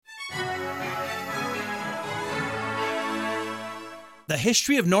The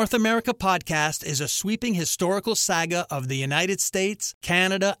History of North America podcast is a sweeping historical saga of the United States,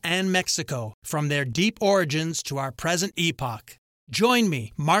 Canada, and Mexico, from their deep origins to our present epoch. Join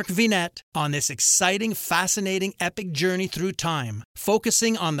me, Mark Vinette, on this exciting, fascinating, epic journey through time,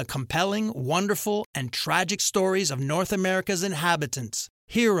 focusing on the compelling, wonderful, and tragic stories of North America's inhabitants,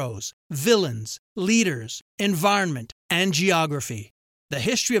 heroes, villains, leaders, environment, and geography. The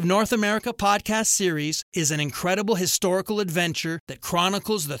History of North America podcast series is an incredible historical adventure that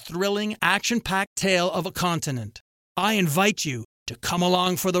chronicles the thrilling, action-packed tale of a continent. I invite you to come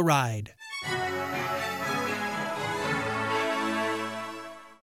along for the ride.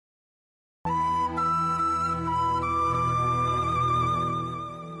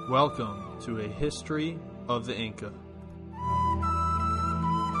 Welcome to A History of the Inca.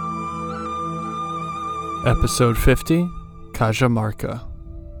 Episode 50, Cajamarca.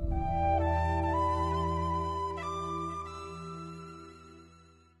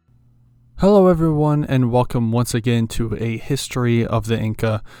 Hello everyone, and welcome once again to A History of the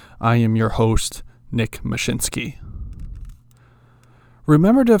Inca. I am your host, Nick Mashinsky.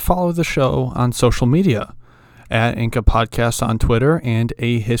 Remember to follow the show on social media, at Inca Podcast on Twitter and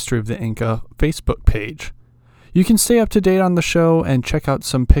A History of the Inca Facebook page. You can stay up to date on the show and check out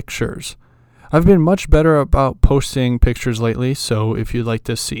some pictures. I've been much better about posting pictures lately, so if you'd like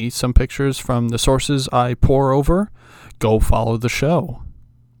to see some pictures from the sources I pour over, go follow the show.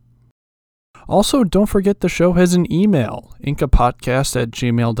 Also, don't forget the show has an email.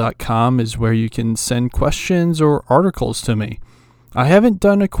 incapodcast@gmail.com is where you can send questions or articles to me. I haven't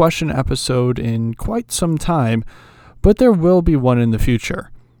done a question episode in quite some time, but there will be one in the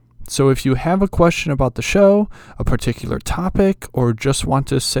future. So if you have a question about the show, a particular topic, or just want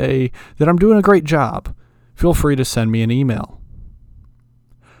to say that I'm doing a great job, feel free to send me an email.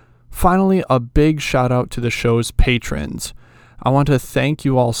 Finally, a big shout out to the show's patrons. I want to thank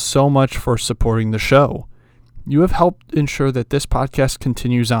you all so much for supporting the show. You have helped ensure that this podcast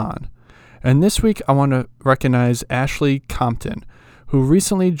continues on. And this week, I want to recognize Ashley Compton, who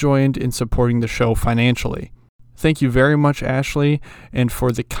recently joined in supporting the show financially. Thank you very much, Ashley, and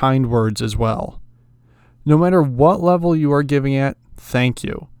for the kind words as well. No matter what level you are giving at, thank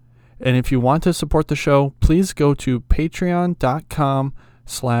you. And if you want to support the show, please go to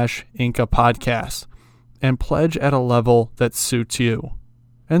patreon.com/Inca Podcast and pledge at a level that suits you.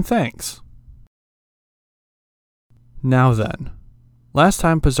 And thanks. Now then, last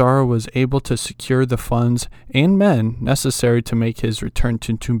time Pizarro was able to secure the funds and men necessary to make his return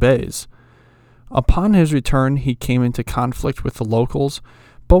to Tumbes. Upon his return, he came into conflict with the locals,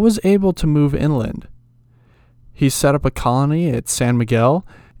 but was able to move inland. He set up a colony at San Miguel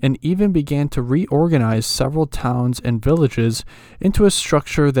and even began to reorganize several towns and villages into a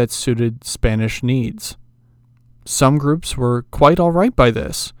structure that suited Spanish needs. Some groups were quite all right by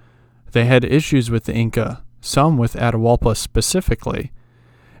this. They had issues with the Inca, some with Atahualpa specifically,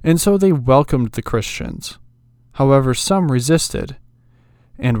 and so they welcomed the Christians. However, some resisted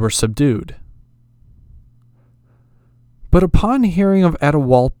and were subdued. But upon hearing of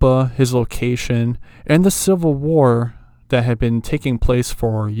Atahualpa, his location, and the civil war that had been taking place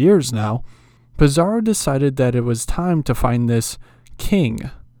for years now, Pizarro decided that it was time to find this king.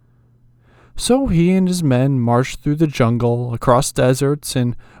 So he and his men marched through the jungle, across deserts,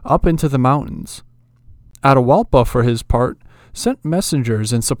 and up into the mountains. Atahualpa, for his part, sent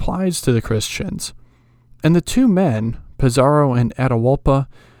messengers and supplies to the Christians, and the two men, Pizarro and Atahualpa,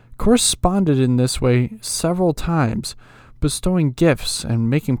 corresponded in this way several times, bestowing gifts and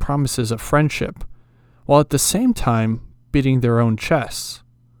making promises of friendship, while at the same time beating their own chests.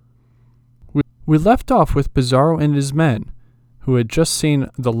 We left off with Pizarro and his men, who had just seen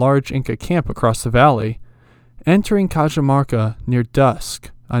the large Inca camp across the valley, entering Cajamarca near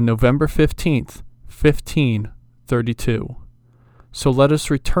dusk on November 15th, 1532. So let us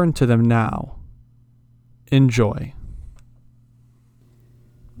return to them now. Enjoy.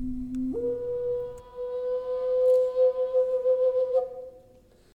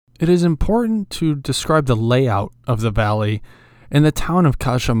 It is important to describe the layout of the valley and the town of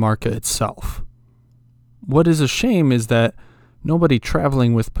Cajamarca itself. What is a shame is that nobody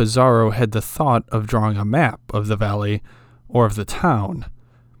traveling with Pizarro had the thought of drawing a map of the valley or of the town.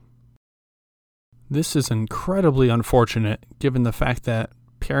 This is incredibly unfortunate given the fact that,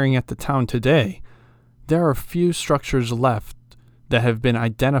 peering at the town today, there are few structures left that have been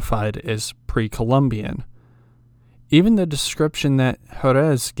identified as pre-Columbian. Even the description that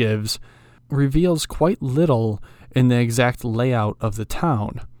Jerez gives reveals quite little in the exact layout of the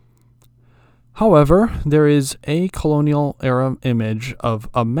town. However, there is a colonial era image of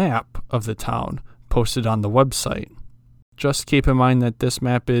a map of the town posted on the website. just keep in mind that this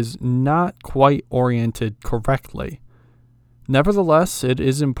map is not quite oriented correctly. Nevertheless, it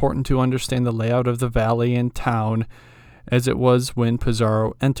is important to understand the layout of the valley and town as it was when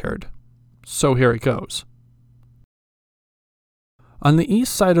Pizarro entered. So here it goes. On the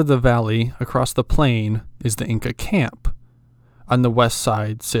east side of the valley, across the plain, is the Inca camp. On the west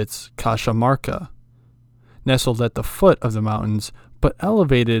side sits Cajamarca, nestled at the foot of the mountains, but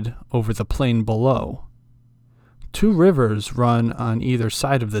elevated over the plain below. 2 rivers run on either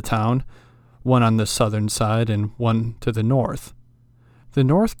side of the town, one on the southern side and one to the north. The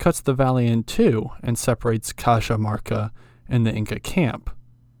north cuts the valley in two and separates Cajamarca and the Inca camp.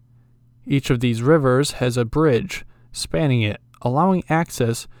 Each of these rivers has a bridge spanning it, allowing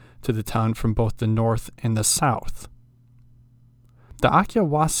access to the town from both the north and the south. The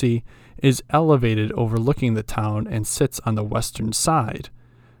Aquiawasi is elevated overlooking the town and sits on the western side.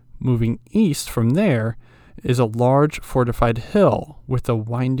 Moving east from there is a large fortified hill with a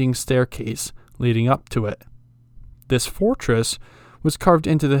winding staircase leading up to it. This fortress was carved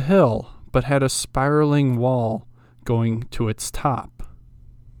into the hill, but had a spiraling wall going to its top.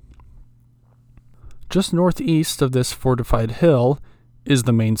 Just northeast of this fortified hill is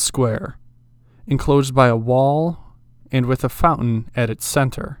the main square, enclosed by a wall and with a fountain at its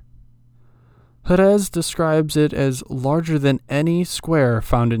center. Jerez describes it as larger than any square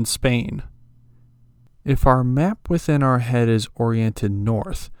found in Spain. If our map within our head is oriented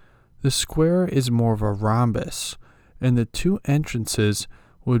north, the square is more of a rhombus, and the 2 entrances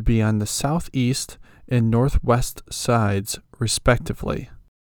would be on the southeast and northwest sides, respectively.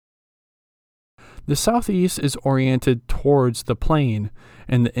 The southeast is oriented towards the plain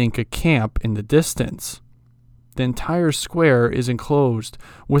and the Inca camp in the distance. The entire square is enclosed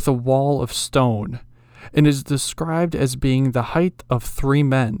with a wall of stone and is described as being the height of 3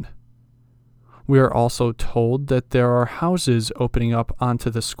 men. We are also told that there are houses opening up onto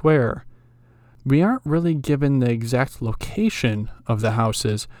the square. We aren't really given the exact location of the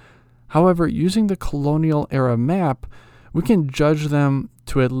houses. However, using the colonial era map, we can judge them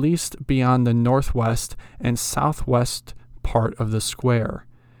to at least be on the northwest and southwest part of the square,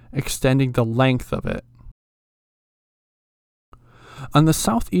 extending the length of it. On the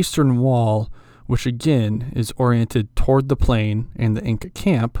southeastern wall, which again is oriented toward the plain and the Inca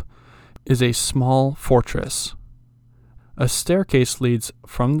camp, is a small fortress. A staircase leads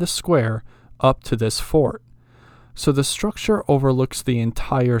from the square up to this fort, so the structure overlooks the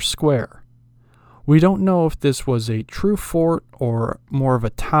entire square. We don't know if this was a true fort or more of a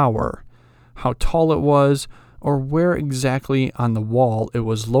tower, how tall it was, or where exactly on the wall it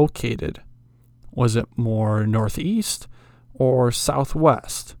was located. Was it more northeast or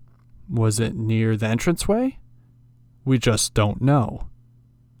southwest? Was it near the entranceway? We just don't know.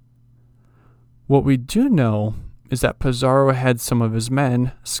 What we do know is that Pizarro had some of his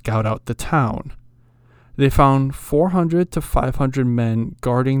men scout out the town. They found 400 to 500 men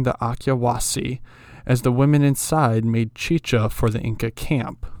guarding the Aquiawasi as the women inside made chicha for the Inca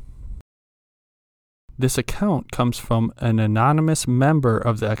camp. This account comes from an anonymous member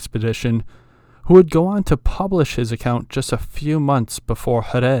of the expedition who would go on to publish his account just a few months before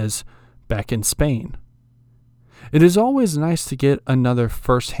Jerez back in Spain. It is always nice to get another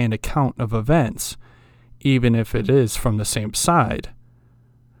first-hand account of events, even if it is from the same side.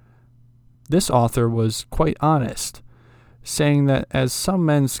 This author was quite honest, saying that as some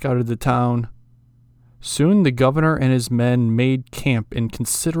men scouted the town, soon the governor and his men made camp in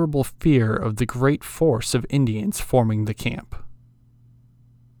considerable fear of the great force of Indians forming the camp.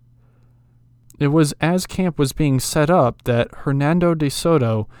 It was as camp was being set up that Hernando de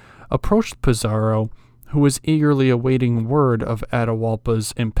Soto approached Pizarro, who was eagerly awaiting word of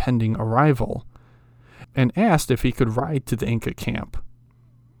Atahualpa's impending arrival, and asked if he could ride to the Inca camp.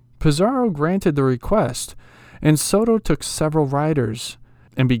 Pizarro granted the request, and Soto took several riders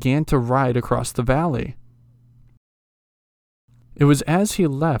and began to ride across the valley. It was as he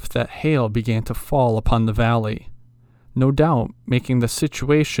left that hail began to fall upon the valley, no doubt making the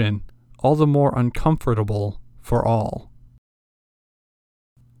situation all the more uncomfortable for all.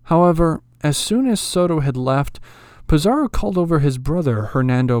 However, as soon as Soto had left, Pizarro called over his brother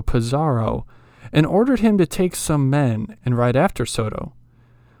Hernando Pizarro and ordered him to take some men and ride after Soto.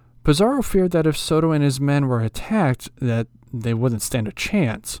 Pizarro feared that if Soto and his men were attacked, that they wouldn't stand a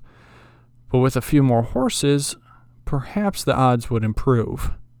chance. But with a few more horses, perhaps the odds would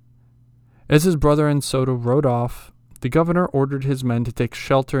improve. As his brother and Soto rode off, the governor ordered his men to take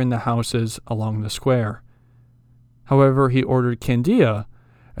shelter in the houses along the square. However, he ordered Candia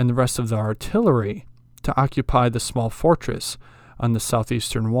and the rest of the artillery to occupy the small fortress on the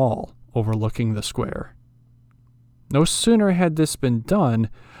southeastern wall overlooking the square. No sooner had this been done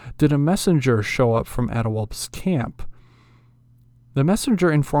did a messenger show up from Atahualpa's camp. The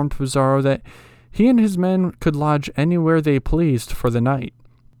messenger informed Pizarro that he and his men could lodge anywhere they pleased for the night,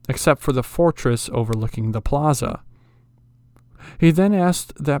 except for the fortress overlooking the plaza. He then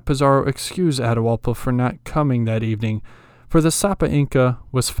asked that Pizarro excuse Atahualpa for not coming that evening, for the Sapa Inca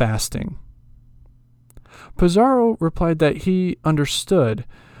was fasting. Pizarro replied that he understood,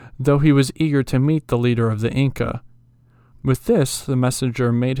 though he was eager to meet the leader of the Inca. With this, the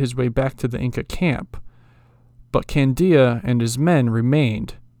messenger made his way back to the Inca camp, but Candia and his men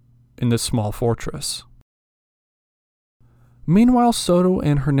remained in the small fortress. Meanwhile, Soto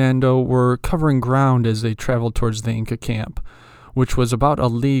and Hernando were covering ground as they traveled towards the Inca camp, which was about a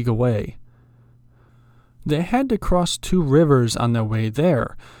league away. They had to cross 2 rivers on their way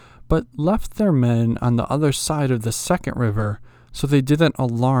there, but left their men on the other side of the second river so they didn't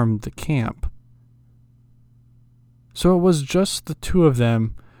alarm the camp. So it was just the 2 of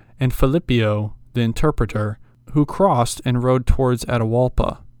them and Felipio, the interpreter, who crossed and rode towards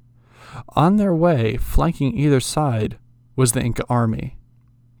Atahualpa. On their way, flanking either side, was the Inca army.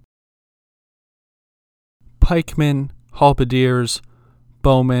 Pikemen, halberdiers,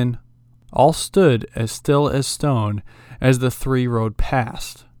 bowmen, all stood as still as stone as the 3 rode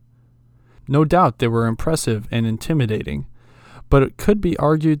past. No doubt they were impressive and intimidating, but it could be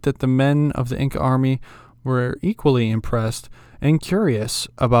argued that the men of the Inca army were equally impressed and curious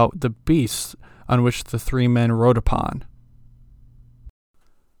about the beasts on which the 3 men rode upon.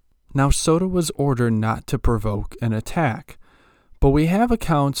 Now Soto was ordered not to provoke an attack, but we have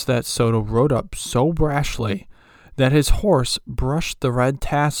accounts that Soto rode up so brashly that his horse brushed the red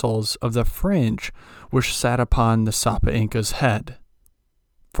tassels of the fringe which sat upon the Sapa Inca's head.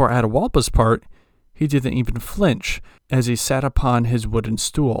 For Atahualpa's part, he didn't even flinch as he sat upon his wooden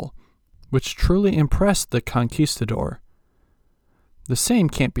stool, which truly impressed the conquistador. The same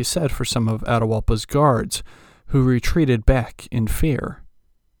can't be said for some of Atahualpa's guards, who retreated back in fear.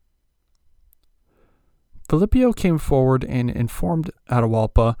 Felipio came forward and informed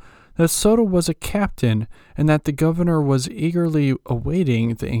Atahualpa that Soto was a captain and that the governor was eagerly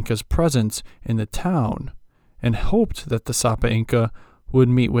awaiting the Inca's presence in the town, and hoped that the Sapa Inca would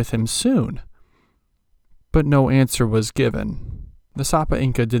meet with him soon. But no answer was given. The Sapa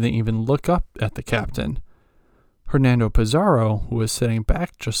Inca didn't even look up at the captain. Hernando Pizarro, who was sitting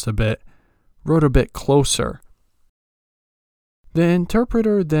back just a bit, rode a bit closer. The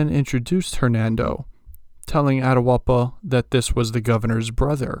interpreter then introduced Hernando, telling Atahualpa that this was the governor's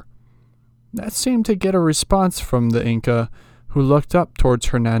brother. That seemed to get a response from the Inca, who looked up towards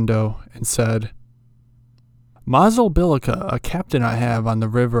Hernando and said, "Mazel Bilica, a captain I have on the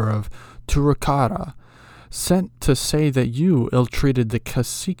river of Turacara, sent to say that you ill-treated the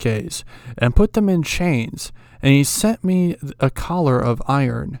caciques and put them in chains, and he sent me a collar of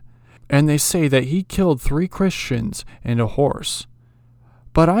iron, and they say that he killed 3 Christians and a horse.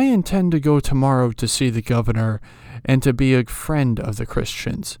 But I intend to go tomorrow to see the governor and to be a friend of the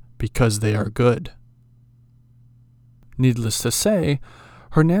Christians, because they are good." Needless to say,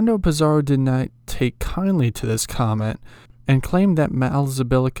 Hernando Pizarro did not take kindly to this comment and claimed that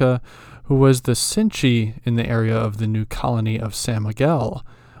Malzabilica, who was the Sinchi in the area of the new colony of San Miguel,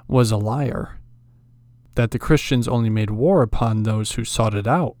 was a liar, that the Christians only made war upon those who sought it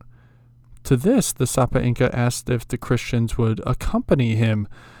out. To this, the Sapa Inca asked if the Christians would accompany him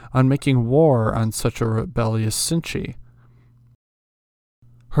on making war on such a rebellious Sinchi.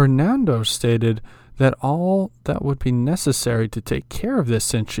 Hernando stated that all that would be necessary to take care of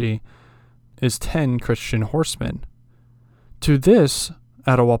this Sinchi is 10 Christian horsemen. To this,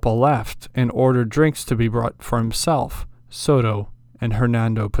 Atahualpa laughed and ordered drinks to be brought for himself, Soto, and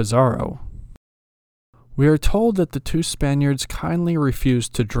Hernando Pizarro. We are told that the 2 Spaniards kindly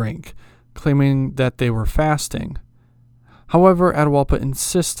refused to drink, claiming that they were fasting. However, Atahualpa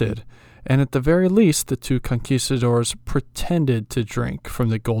insisted, and at the very least the 2 conquistadors pretended to drink from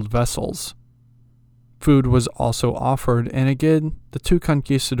the gold vessels. Food was also offered, and again the 2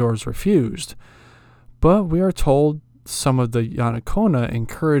 conquistadors refused, but we are told some of the Yanacona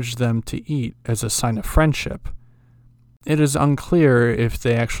encouraged them to eat as a sign of friendship. It is unclear if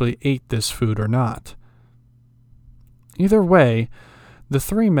they actually ate this food or not. Either way, the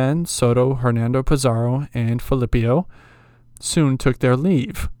 3 men, Soto, Hernando Pizarro, and Felipio, soon took their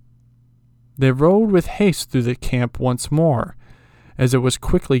leave. They rode with haste through the camp once more, as it was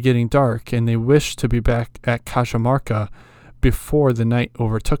quickly getting dark and they wished to be back at Cajamarca before the night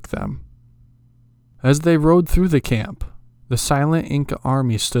overtook them. As they rode through the camp, the silent Inca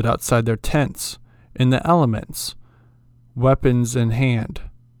army stood outside their tents, in the elements, weapons in hand,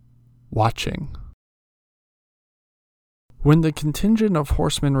 watching. When the contingent of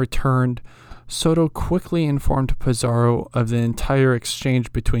horsemen returned, Soto quickly informed Pizarro of the entire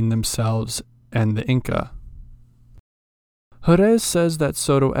exchange between themselves and the Inca. Jerez says that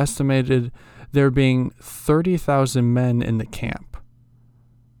Soto estimated there being 30,000 men in the camp.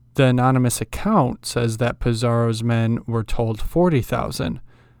 The anonymous account says that Pizarro's men were told 40,000,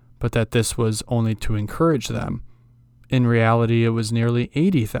 but that this was only to encourage them. In reality, it was nearly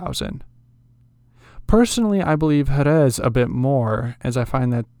 80,000. Personally, I believe Jerez a bit more, as I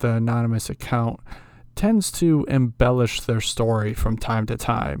find that the anonymous account tends to embellish their story from time to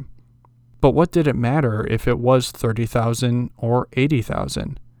time. But what did it matter if it was 30,000 or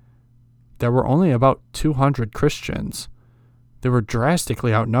 80,000? There were only about 200 Christians. They were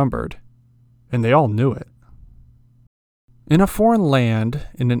drastically outnumbered, and they all knew it. In a foreign land,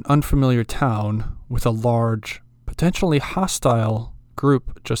 in an unfamiliar town, with a large, potentially hostile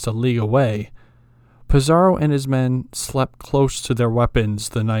group just a league away, Pizarro and his men slept close to their weapons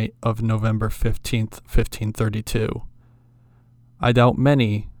the night of November 15th, 1532. I doubt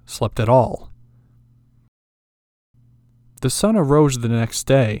many slept at all. The sun arose the next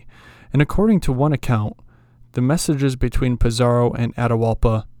day, and according to one account, the messages between Pizarro and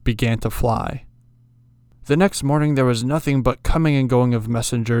Atahualpa began to fly. The next morning there was nothing but coming and going of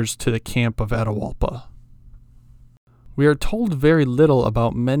messengers to the camp of Atahualpa. We are told very little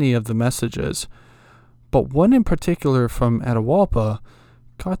about many of the messages, but one in particular from Atahualpa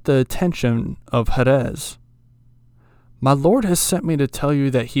caught the attention of Jerez. "My lord has sent me to tell you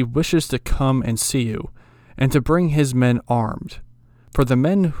that he wishes to come and see you, and to bring his men armed. For the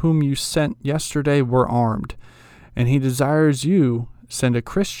men whom you sent yesterday were armed, and he desires you send a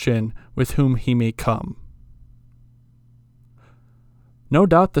Christian with whom he may come." No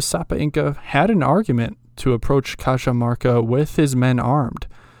doubt the Sapa Inca had an argument to approach Cajamarca with his men armed.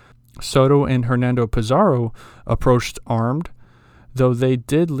 Soto and Hernando Pizarro approached armed, though they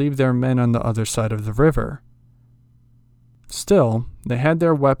did leave their men on the other side of the river. Still, they had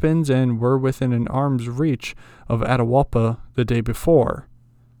their weapons and were within an arm's reach of Atahualpa the day before.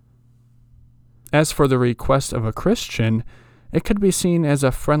 As for the request of a Christian, it could be seen as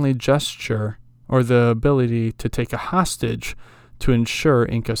a friendly gesture or the ability to take a hostage to ensure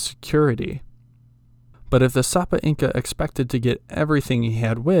Inca security. But if the Sapa Inca expected to get everything he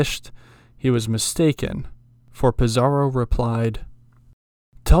had wished, he was mistaken, for Pizarro replied,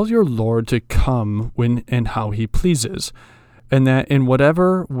 "Tell your lord to come when and how he pleases, and that in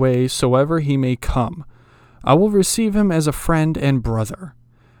whatever way soever he may come, I will receive him as a friend and brother.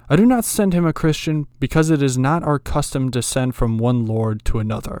 I do not send him a Christian, because it is not our custom to send from one lord to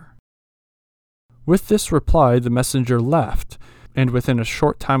another." With this reply, the messenger left, and within a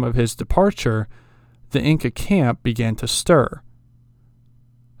short time of his departure, the Inca camp began to stir.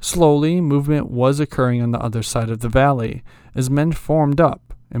 Slowly, movement was occurring on the other side of the valley, as men formed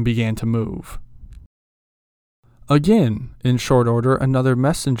up and began to move. Again, in short order, another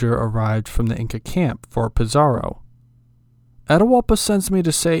messenger arrived from the Inca camp for Pizarro. "Atahualpa sends me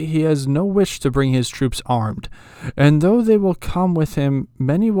to say he has no wish to bring his troops armed, and though they will come with him,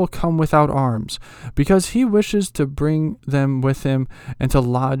 many will come without arms, because he wishes to bring them with him and to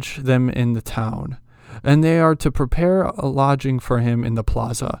lodge them in the town. And they are to prepare a lodging for him in the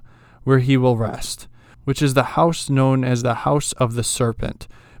plaza, where he will rest, which is the house known as the House of the Serpent,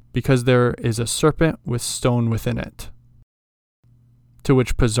 because there is a serpent with stone within it." To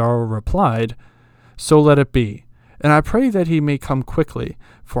which Pizarro replied, "So let it be, and I pray that he may come quickly,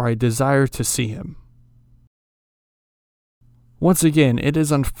 for I desire to see him." Once again, it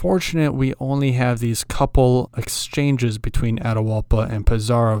is unfortunate we only have these couple exchanges between Atahualpa and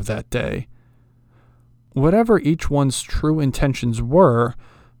Pizarro that day. Whatever each one's true intentions were,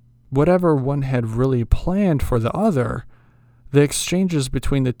 whatever one had really planned for the other, the exchanges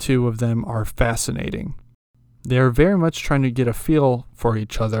between the two of them are fascinating. They are very much trying to get a feel for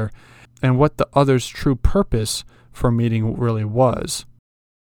each other and what the other's true purpose for meeting really was.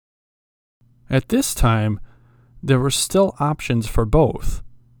 At this time, there were still options for both: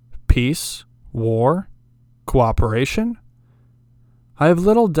 peace, war, cooperation. I have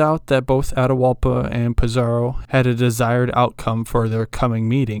little doubt that both Atahualpa and Pizarro had a desired outcome for their coming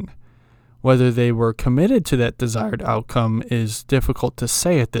meeting. Whether they were committed to that desired outcome is difficult to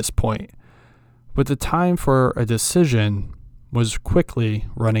say at this point, but the time for a decision was quickly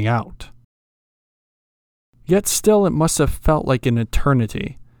running out. Yet still, it must have felt like an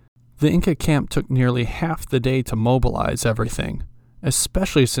eternity. The Inca camp took nearly half the day to mobilize everything,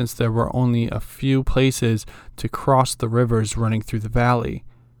 especially since there were only a few places to cross the rivers running through the valley,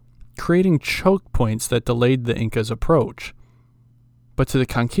 creating choke points that delayed the Incas' approach. But to the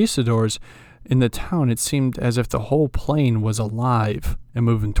conquistadors, in the town, it seemed as if the whole plain was alive and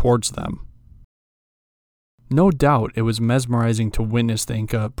moving towards them. No doubt it was mesmerizing to witness the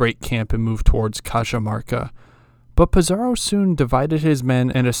Inca break camp and move towards Cajamarca, but Pizarro soon divided his men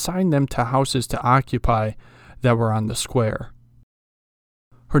and assigned them to houses to occupy that were on the square.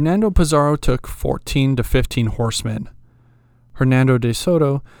 Hernando Pizarro took 14 to 15 horsemen. Hernando de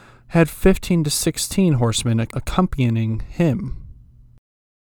Soto had 15 to 16 horsemen accompanying him.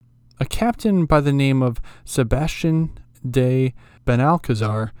 A captain by the name of Sebastian de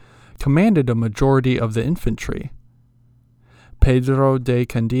Benalcazar commanded a majority of the infantry. Pedro de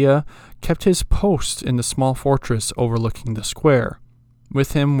Candia kept his post in the small fortress overlooking the square.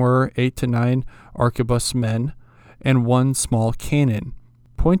 With him were 8 to 9 arquebus men and 1 small cannon,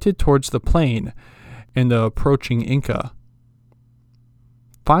 pointed towards the plain and the approaching Inca.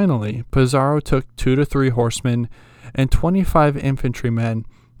 Finally, Pizarro took 2 to 3 horsemen and 25 infantrymen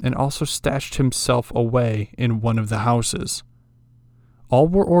and also stashed himself away in one of the houses. All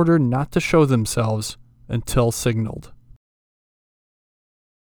were ordered not to show themselves until signaled.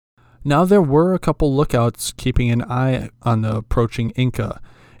 Now there were a couple lookouts keeping an eye on the approaching Inca.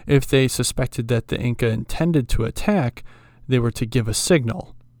 If they suspected that the Inca intended to attack, they were to give a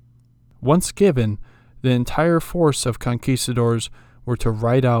signal. Once given, the entire force of conquistadors were to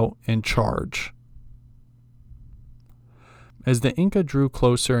ride out and charge. As the Inca drew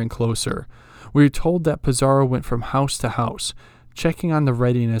closer and closer, we are told that Pizarro went from house to house, checking on the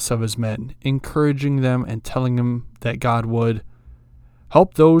readiness of his men, encouraging them and telling them that God would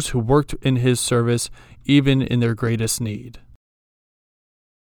help those who worked in his service even in their greatest need.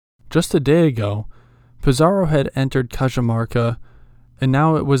 Just a day ago, Pizarro had entered Cajamarca, and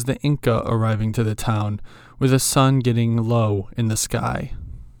now it was the Inca arriving to the town, with the sun getting low in the sky.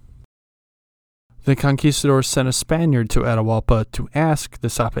 The conquistadors sent a Spaniard to Atahualpa to ask the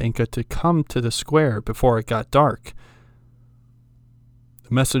Sapa Inca to come to the square before it got dark.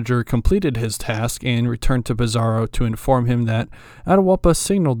 The messenger completed his task and returned to Pizarro to inform him that Atahualpa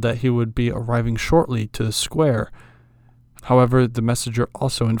signaled that he would be arriving shortly to the square. However, the messenger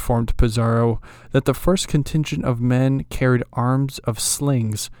also informed Pizarro that the first contingent of men carried arms of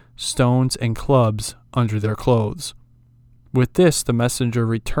slings, stones, and clubs under their clothes. With this, the messenger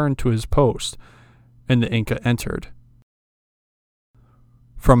returned to his post, and the Inca entered.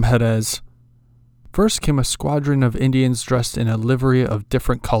 From Jerez, first came a squadron of Indians dressed in a livery of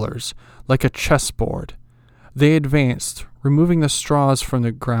different colors, like a chessboard. They advanced, removing the straws from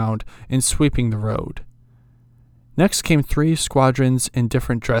the ground and sweeping the road. Next came 3 squadrons in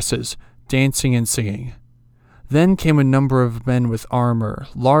different dresses, dancing and singing. Then came a number of men with armor,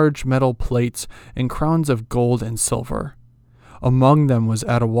 large metal plates, and crowns of gold and silver. Among them was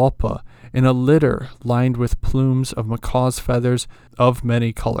Atahualpa, in a litter lined with plumes of macaw's feathers of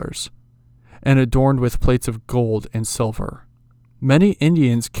many colors, and adorned with plates of gold and silver. Many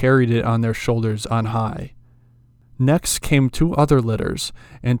Indians carried it on their shoulders on high. Next came 2 other litters,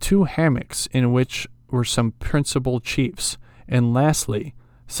 and 2 hammocks in which were some principal chiefs, and lastly,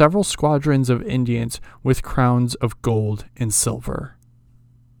 several squadrons of Indians with crowns of gold and silver.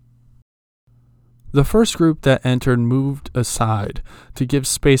 The first group that entered moved aside to give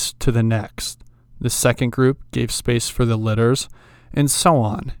space to the next. The second group gave space for the litters, and so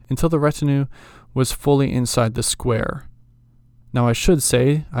on, until the retinue was fully inside the square. Now I should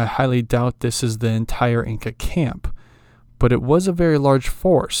say, I highly doubt this is the entire Inca camp, but it was a very large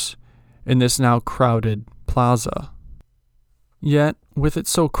force in this now crowded plaza. Yet, with it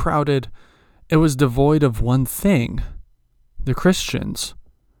so crowded, it was devoid of one thing: the Christians.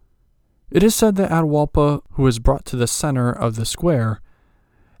 It is said that Atahualpa, who was brought to the center of the square,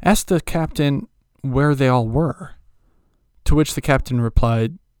 asked the captain where they all were, to which the captain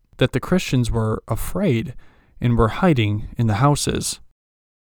replied that the Christians were afraid and were hiding in the houses.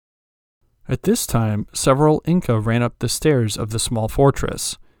 At this time, several Inca ran up the stairs of the small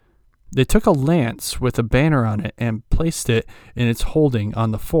fortress. They took a lance with a banner on it and placed it in its holding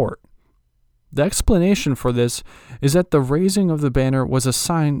on the fort. The explanation for this is that the raising of the banner was a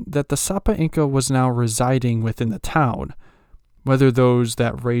sign that the Sapa Inca was now residing within the town. Whether those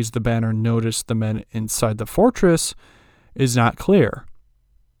that raised the banner noticed the men inside the fortress is not clear.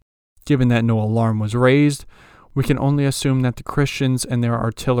 Given that no alarm was raised, we can only assume that the Christians and their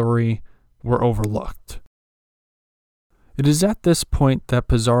artillery were overlooked. It is at this point that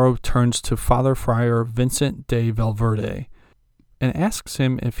Pizarro turns to Father Friar Vincent de Valverde and asks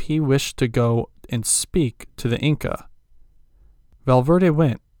him if he wished to go and speak to the Inca. Valverde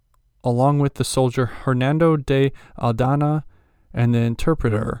went, along with the soldier Hernando de Aldana and the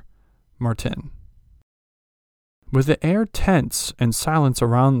interpreter Martin. With the air tense and silence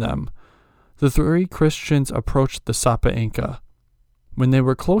around them, the three Christians approached the Sapa Inca. When they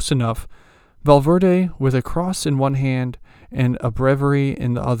were close enough, Valverde, with a cross in one hand and a breviary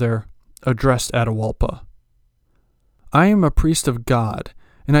in the other, addressed Atahualpa. I am a priest of God,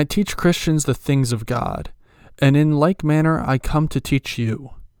 and I teach Christians the things of God, and in like manner I come to teach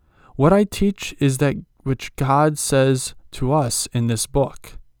you. What I teach is that which God says to us in this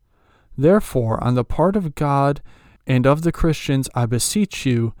book. Therefore, on the part of God and of the Christians, I beseech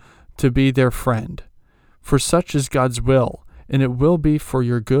you to be their friend. For such is God's will, and it will be for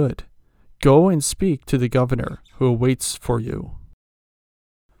your good. Go and speak to the governor, who awaits for you.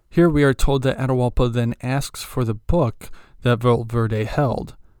 Here we are told that Atahualpa then asks for the book that Valverde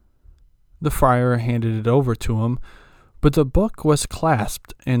held. The friar handed it over to him, but the book was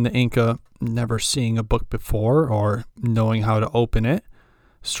clasped, and the Inca, never seeing a book before or knowing how to open it,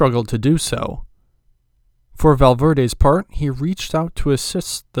 struggled to do so. For Valverde's part, he reached out to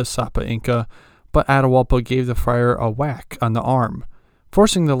assist the Sapa Inca, but Atahualpa gave the friar a whack on the arm,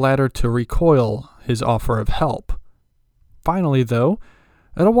 forcing the latter to recoil his offer of help. Finally, though,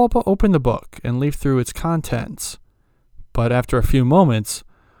 Atahualpa opened the book and leafed through its contents, but after a few moments,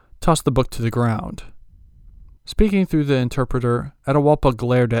 tossed the book to the ground. Speaking through the interpreter, Atahualpa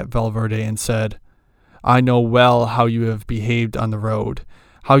glared at Valverde and said, I know well how you have behaved on the road,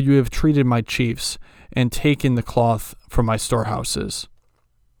 how you have treated my chiefs, and taken the cloth from my storehouses.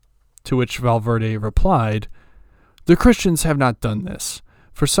 To which Valverde replied, The Christians have not done this,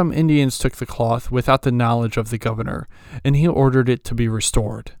 for some Indians took the cloth without the knowledge of the governor, and he ordered it to be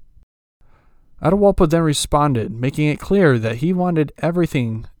restored. Atahualpa then responded, making it clear that he wanted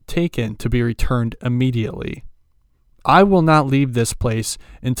everything taken to be returned immediately. I will not leave this place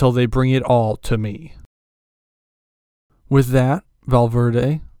until they bring it all to me. With that,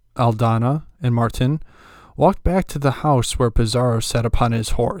 Valverde, Aldana, and Martin walked back to the house where Pizarro sat upon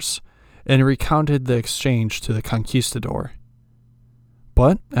his horse, and recounted the exchange to the conquistador.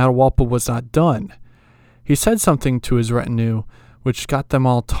 But Atahualpa was not done. He said something to his retinue which got them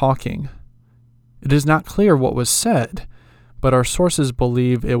all talking. It is not clear what was said, but our sources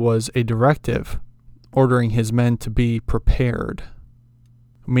believe it was a directive, ordering his men to be prepared.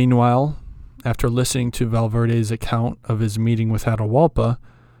 Meanwhile, after listening to Valverde's account of his meeting with Atahualpa,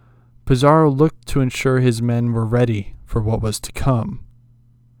 Pizarro looked to ensure his men were ready for what was to come.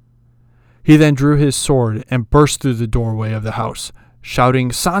 He then drew his sword and burst through the doorway of the house,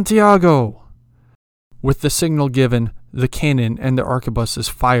 shouting, Santiago! With the signal given, the cannon and the arquebuses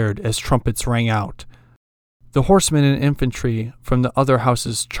fired as trumpets rang out. The horsemen and infantry from the other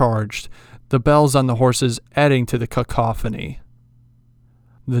houses charged, the bells on the horses adding to the cacophony.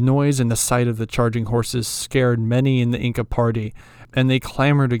 The noise and the sight of the charging horses scared many in the Inca party, and they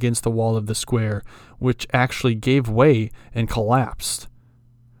clamored against the wall of the square, which actually gave way and collapsed.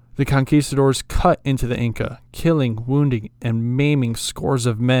 The conquistadors cut into the Inca, killing, wounding, and maiming scores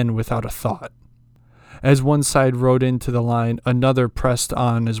of men without a thought. As one side rode into the line, another pressed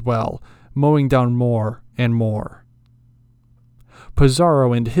on as well, mowing down more and more.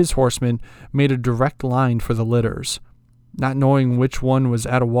 Pizarro and his horsemen made a direct line for the litters. Not knowing which one was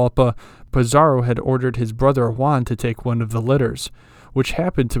Atahualpa, Pizarro had ordered his brother Juan to take one of the litters, which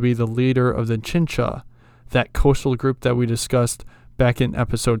happened to be the leader of the Chincha, that coastal group that we discussed back in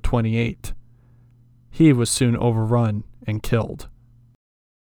episode 28. He was soon overrun and killed.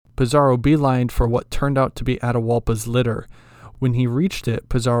 Pizarro beelined for what turned out to be Atahualpa's litter. When he reached it,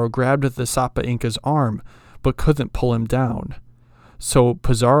 Pizarro grabbed the Sapa Inca's arm, but couldn't pull him down. So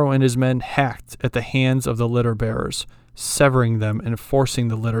Pizarro and his men hacked at the hands of the litter bearers, severing them and forcing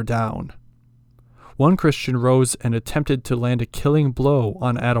the litter down. One Christian rose and attempted to land a killing blow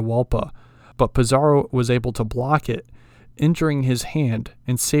on Atahualpa, but Pizarro was able to block it, injuring his hand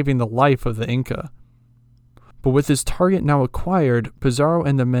and saving the life of the Inca. But with his target now acquired, Pizarro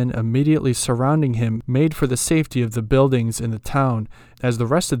and the men immediately surrounding him made for the safety of the buildings in the town, as the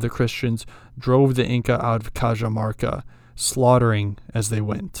rest of the Christians drove the Inca out of Cajamarca, slaughtering as they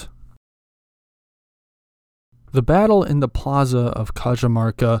went. The battle in the plaza of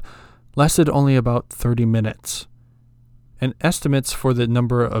Cajamarca lasted only about 30 minutes, and estimates for the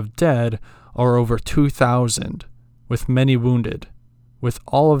number of dead are over 2,000, with many wounded, with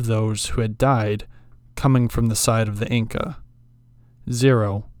all of those who had died coming from the side of the Inca.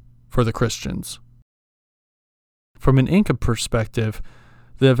 0 for the Christians. From an Inca perspective,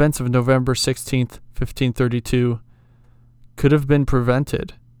 the events of November 16th, 1532 could have been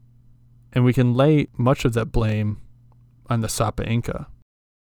prevented, and we can lay much of that blame on the Sapa Inca.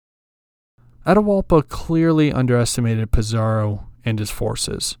 Atahualpa clearly underestimated Pizarro and his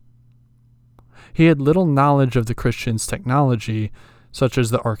forces. He had little knowledge of the Christians' technology, such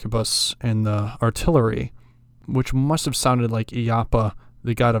as the arquebus and the artillery, which must have sounded like Iapa,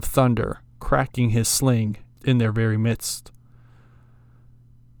 the god of thunder, cracking his sling in their very midst.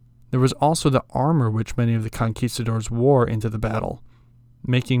 There was also the armor which many of the conquistadors wore into the battle,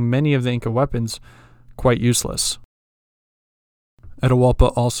 making many of the Inca weapons quite useless.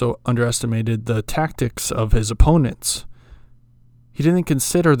 Atahualpa also underestimated the tactics of his opponents. He didn't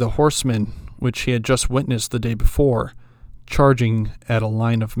consider the horsemen, which he had just witnessed the day before, charging at a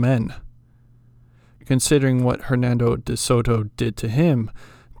line of men. Considering what Hernando de Soto did to him,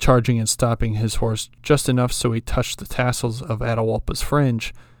 charging and stopping his horse just enough so he touched the tassels of Atahualpa's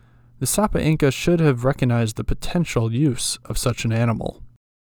fringe, the Sapa Inca should have recognized the potential use of such an animal.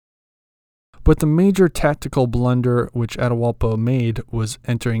 But the major tactical blunder which Atahualpa made was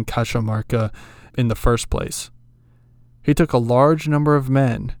entering Cajamarca in the first place. He took a large number of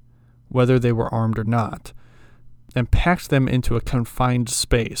men, whether they were armed or not, and packed them into a confined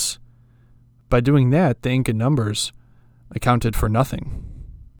space. By doing that, the Inca numbers accounted for nothing.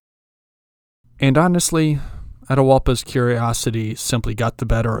 And honestly, Atahualpa's curiosity simply got the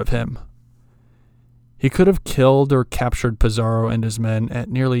better of him. He could have killed or captured Pizarro and his men at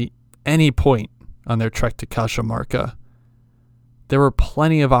nearly any point on their trek to Cajamarca. There were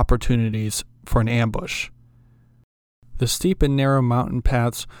plenty of opportunities for an ambush. The steep and narrow mountain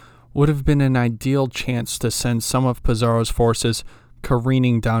paths would have been an ideal chance to send some of Pizarro's forces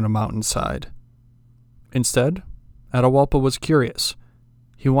careening down a mountainside. Instead, Atahualpa was curious.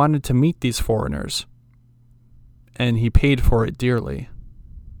 He wanted to meet these foreigners, and he paid for it dearly.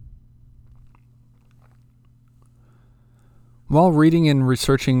 While reading and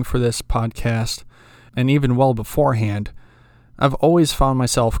researching for this podcast, and even well beforehand, I've always found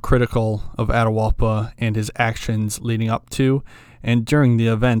myself critical of Atahualpa and his actions leading up to and during the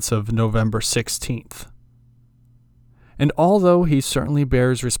events of November 16th. And although he certainly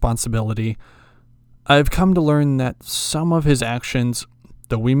bears responsibility, I've come to learn that some of his actions,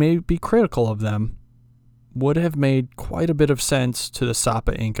 though we may be critical of them, would have made quite a bit of sense to the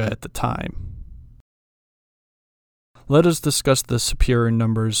Sapa Inca at the time. Let us discuss the superior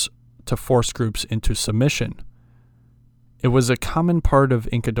numbers to force groups into submission. It was a common part of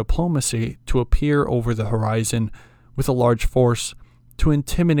Inca diplomacy to appear over the horizon with a large force to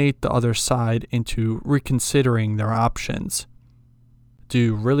intimidate the other side into reconsidering their options. Do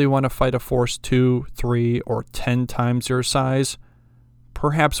you really want to fight a force 2, 3, or 10 times your size?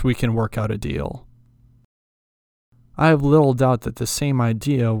 Perhaps we can work out a deal. I have little doubt that the same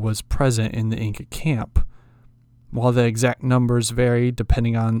idea was present in the Inca camp. While the exact numbers vary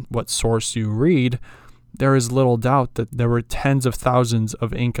depending on what source you read, there is little doubt that there were tens of thousands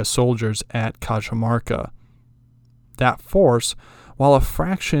of Inca soldiers at Cajamarca. That force, while a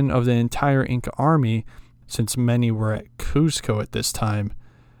fraction of the entire Inca army, since many were at Cuzco at this time,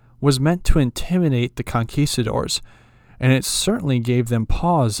 was meant to intimidate the conquistadors, and it certainly gave them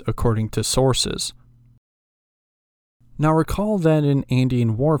pause according to sources. Now recall that in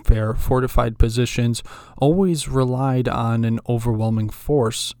Andean warfare, fortified positions always relied on an overwhelming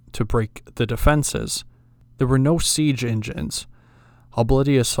force to break the defenses. There were no siege engines. A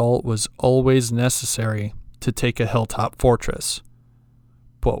bloody assault was always necessary to take a hilltop fortress.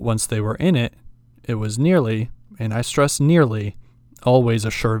 But once they were in it, it was nearly, and I stress nearly, always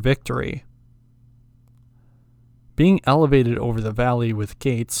a sure victory. Being elevated over the valley with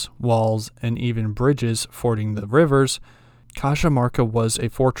gates, walls, and even bridges fording the rivers, Cajamarca was a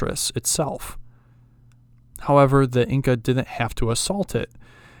fortress itself. However, the Inca didn't have to assault it.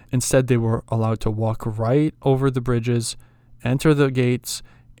 Instead, they were allowed to walk right over the bridges, enter the gates,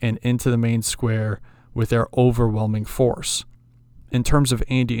 and into the main square with their overwhelming force. In terms of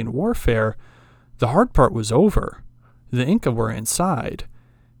Andean warfare, the hard part was over. The Inca were inside.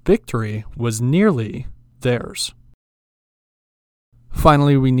 Victory was nearly theirs.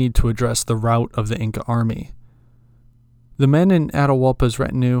 Finally, we need to address the rout of the Inca army. The men in Atahualpa's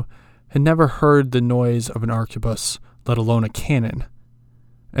retinue had never heard the noise of an arquebus, let alone a cannon.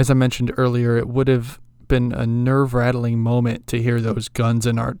 As I mentioned earlier, it would have been a nerve-rattling moment to hear those guns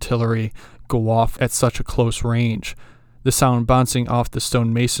and artillery go off at such a close range, the sound bouncing off the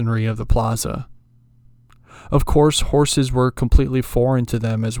stone masonry of the plaza. Of course, horses were completely foreign to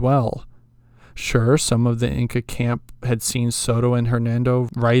them as well. Sure, some of the Inca camp had seen Soto and Hernando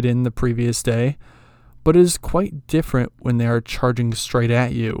ride in the previous day, but it is quite different when they are charging straight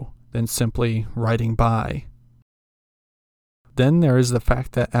at you than simply riding by. Then there is the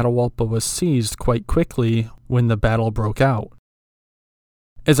fact that Atahualpa was seized quite quickly when the battle broke out.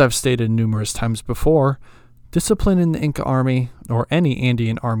 As I've stated numerous times before, discipline in the Inca army, or any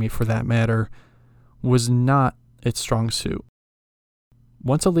Andean army for that matter, was not its strong suit.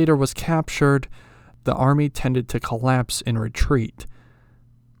 once a leader was captured, the army tended to collapse in retreat.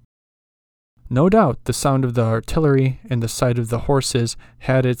 No doubt the sound of the artillery and the sight of the horses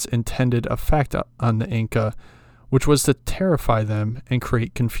had its intended effect on the Inca, which was to terrify them and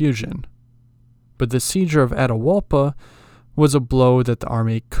create confusion. But the siege of Atahualpa was a blow that the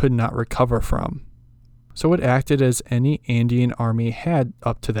army could not recover from. So it acted as any Andean army had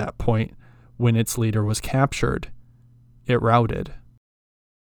up to that point when its leader was captured. It routed.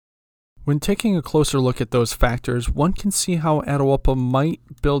 When taking a closer look at those factors, one can see how Atahualpa might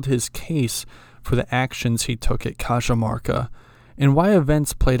build his case for the actions he took at Cajamarca, and why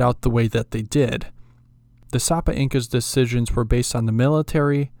events played out the way that they did. The Sapa Inca's decisions were based on the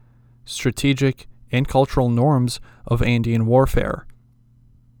military, strategic, and cultural norms of Andean warfare.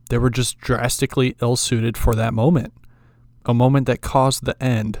 They were just drastically ill-suited for that moment, a moment that caused the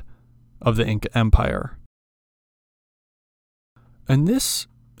end of the Inca Empire. And this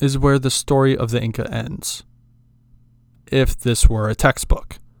is where the story of the Inca ends, if this were a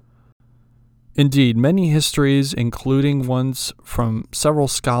textbook. Indeed, many histories, including ones from several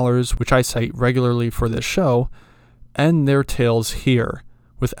scholars which I cite regularly for this show, end their tales here,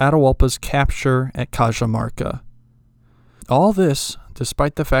 with Atahualpa's capture at Cajamarca. All this,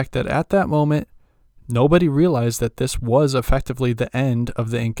 despite the fact that at that moment, nobody realized that this was effectively the end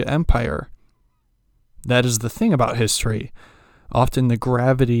of the Inca Empire. That is the thing about history. Often the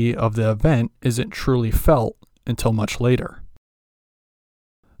gravity of the event isn't truly felt until much later.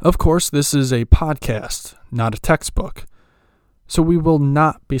 Of course, this is a podcast, not a textbook, so we will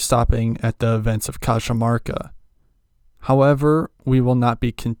not be stopping at the events of Cajamarca. However, we will not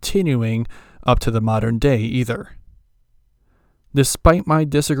be continuing up to the modern day either. Despite my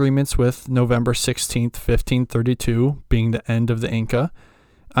disagreements with November 16th, 1532 being the end of the Inca,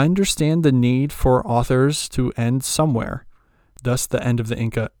 I understand the need for authors to end somewhere. Thus, the end of the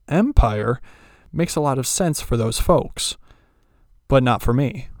Inca Empire makes a lot of sense for those folks, but not for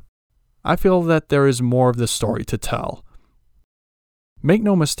me. I feel that there is more of the story to tell. Make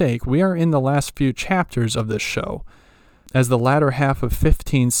no mistake, we are in the last few chapters of this show, as the latter half of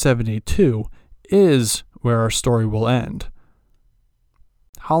 1572 is where our story will end.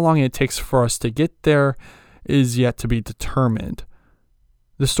 How long it takes for us to get there is yet to be determined.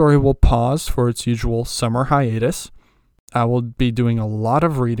 The story will pause for its usual summer hiatus. I will be doing a lot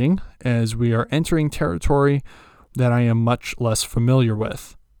of reading as we are entering territory that I am much less familiar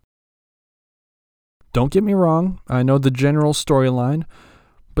with. Don't get me wrong, I know the general storyline,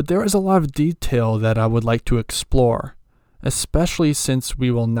 but there is a lot of detail that I would like to explore, especially since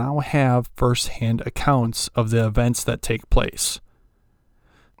we will now have first-hand accounts of the events that take place.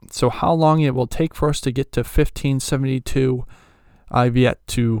 So how long it will take for us to get to 1572, I've yet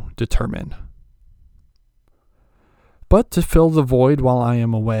to determine. But to fill the void while I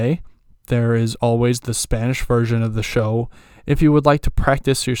am away, there is always the Spanish version of the show if you would like to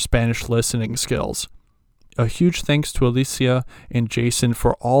practice your Spanish listening skills. A huge thanks to Alicia and Jason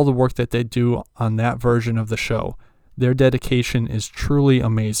for all the work that they do on that version of the show. Their dedication is truly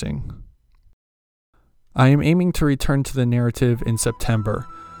amazing. I am aiming to return to the narrative in September.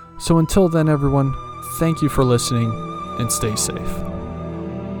 So until then, everyone, thank you for listening and stay safe.